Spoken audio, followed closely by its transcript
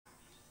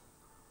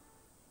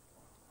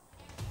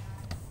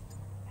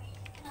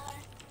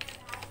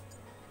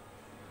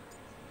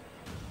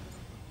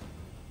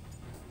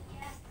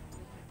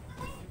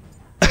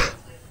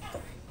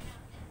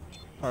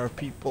Our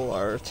people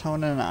are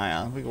Tone and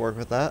Ion. We can work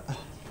with that.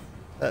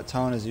 That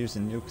Tone is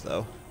using nuke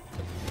though.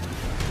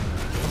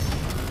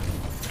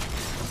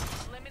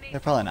 They're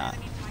probably not.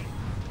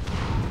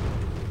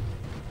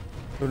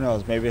 Who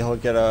knows? Maybe he'll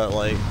get a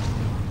like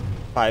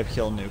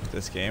 5-kill nuke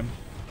this game.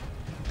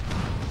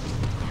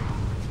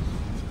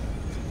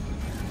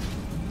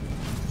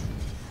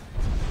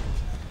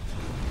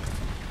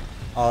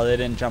 Oh, they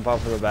didn't jump out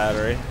for the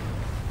battery.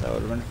 That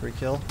would have been a free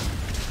kill.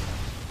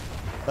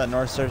 That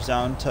Northstar's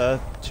down to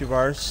 2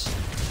 bars.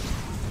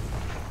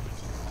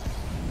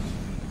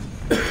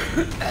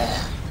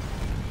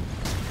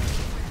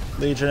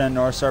 Legion and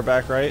Northstar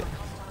back right.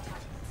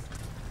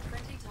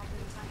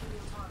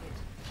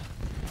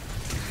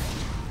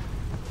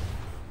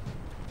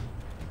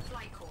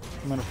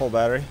 I'm gonna full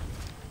battery.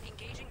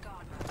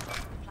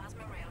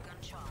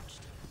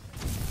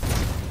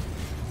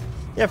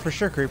 Yeah, for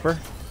sure, Creeper.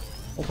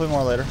 We'll play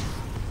more later.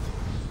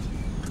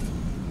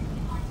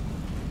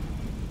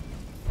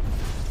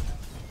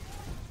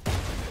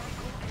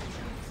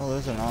 Oh,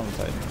 there's an on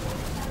Titan.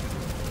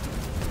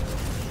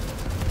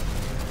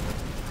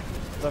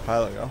 Where'd that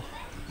pilot go?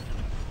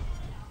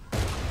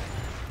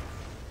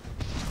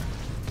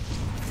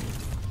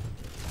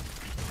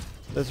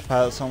 There's a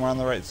pilot somewhere on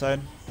the right side.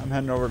 I'm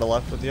heading over to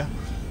left with you.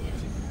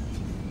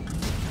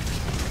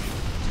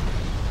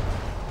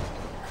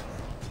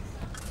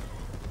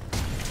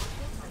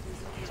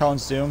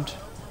 Tone's doomed.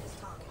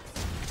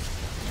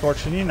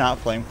 Scorch, can you not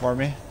flame for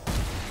me?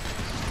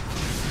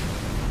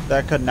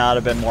 That could not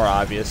have been more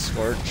obvious,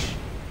 Scorch.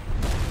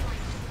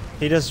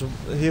 He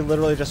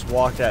literally just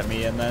walked at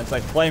me and then it's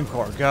like, flame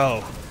core,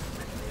 go.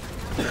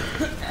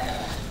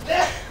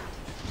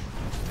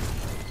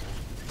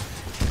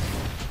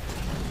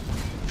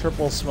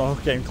 Triple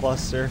smoke and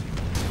cluster.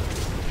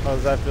 How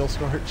does that feel,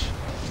 Scorch?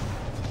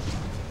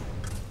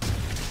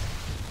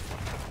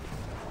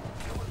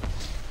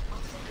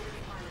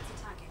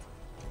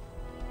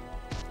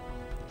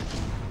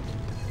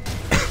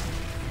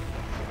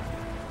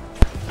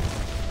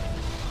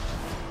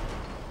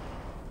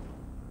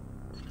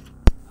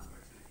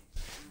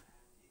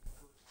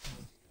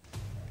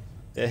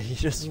 Yeah, he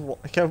just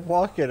kept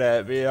walking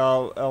at me.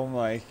 I'm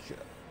like,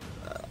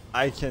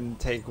 I can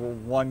take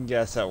one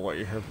guess at what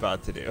you're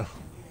about to do.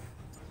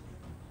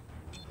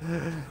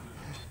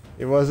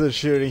 He wasn't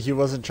shooting, he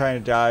wasn't trying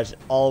to dodge.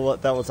 All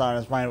that was on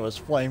his mind was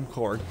flame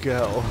core,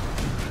 go.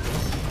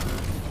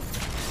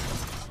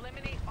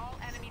 Eliminate all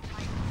enemy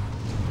Titans.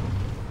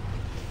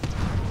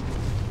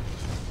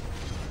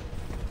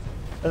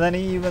 And then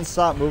he even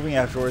stopped moving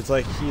afterwards,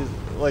 like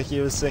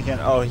he was thinking,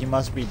 oh, he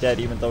must be dead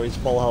even though he's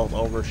full health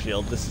over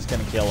shield. This is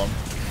gonna kill him.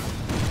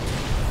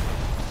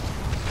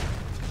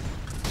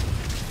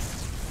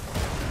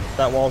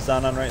 That wall's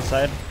down on right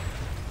side.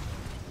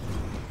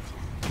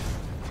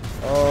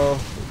 Oh,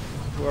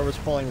 whoever's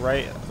pulling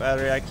right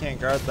battery, I can't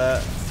guard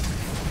that.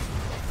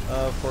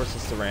 Of course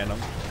it's the random.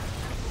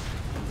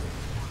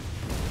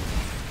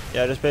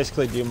 Yeah, I just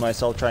basically doomed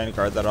myself trying to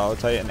guard that auto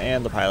titan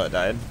and the pilot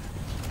died.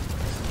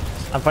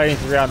 I'm fighting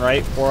 3 on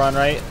right, 4 on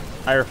right.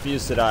 I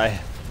refuse to die.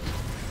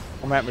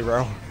 Come at me,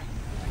 bro.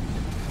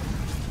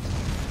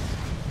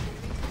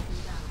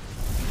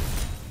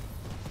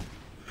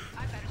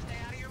 I better stay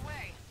out of your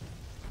way.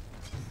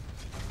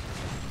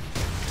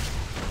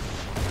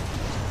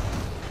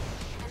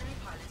 Enemy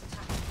pilots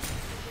attacking.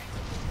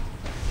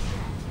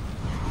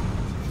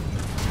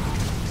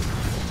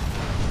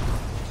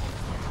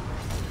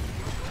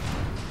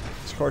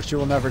 Scorch, you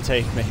will never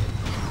take me.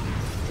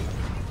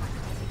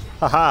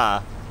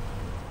 Haha.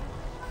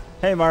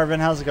 Hey Marvin,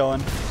 how's it going?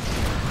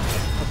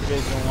 Hope your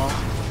day's going well.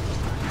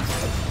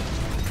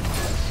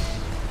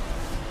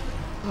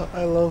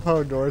 I love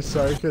how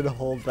Northstar can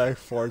hold back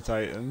 4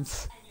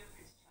 Titans.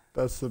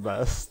 That's the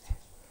best.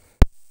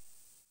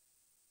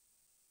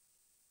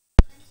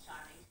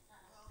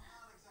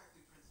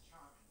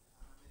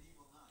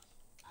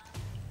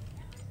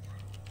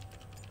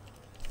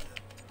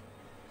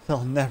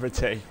 They'll never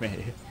take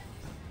me.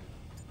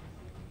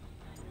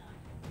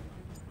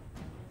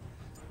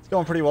 It's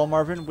going pretty well,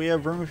 Marvin. We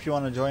have room if you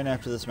want to join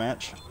after this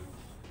match.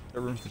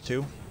 Got room for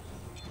 2.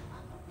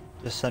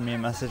 Just send me a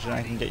message and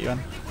I can get you in.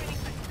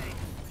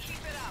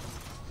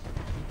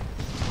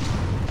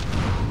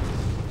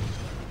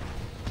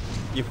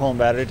 You pulling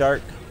battery,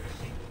 Dark?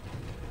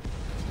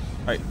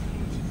 Right.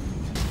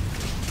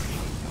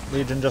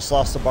 Legion just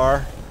lost a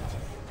bar.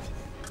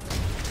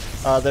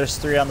 There's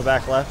 3 on the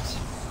back left.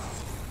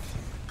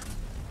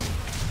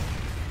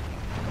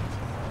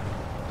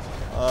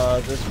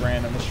 This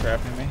random is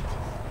trapping me.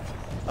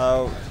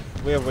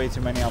 We have way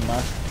too many on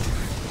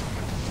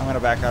left. I'm gonna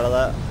back out of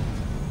that.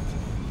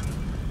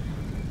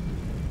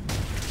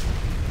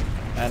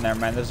 And never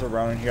mind, there's a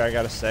Ronin here I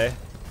gotta stay.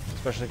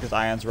 Especially because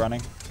Ion's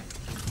running.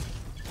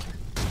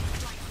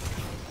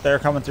 They're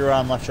coming through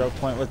on left choke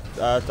point with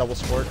double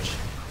Scorch.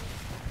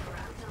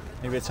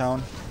 Maybe a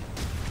Tone.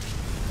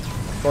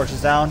 Scorch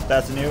is down,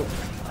 that's a nuke.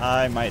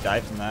 I might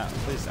die from that.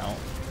 Please don't.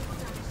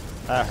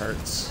 That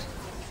hurts.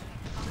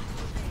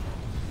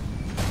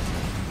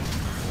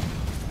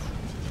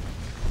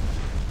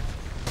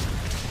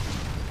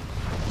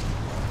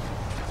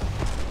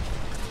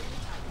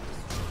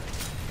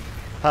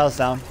 Pile's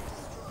down.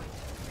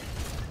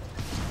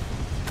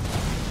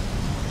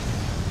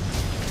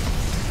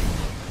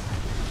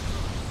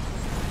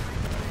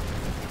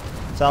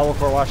 Sal,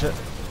 core watch it.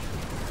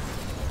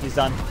 He's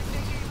done.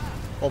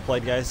 Well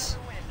played, guys.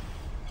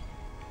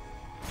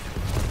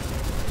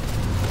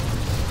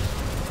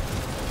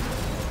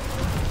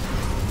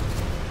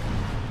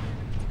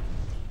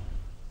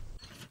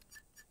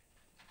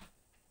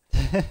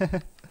 Yeah,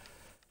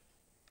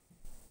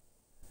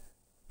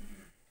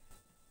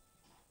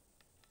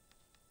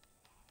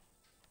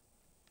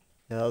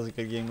 that was a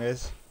good game,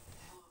 guys.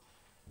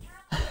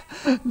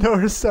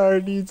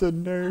 Northstar needs a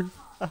nerf.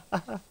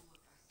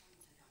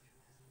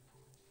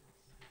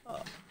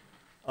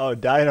 Oh,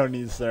 Dino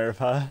needs nerf,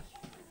 huh?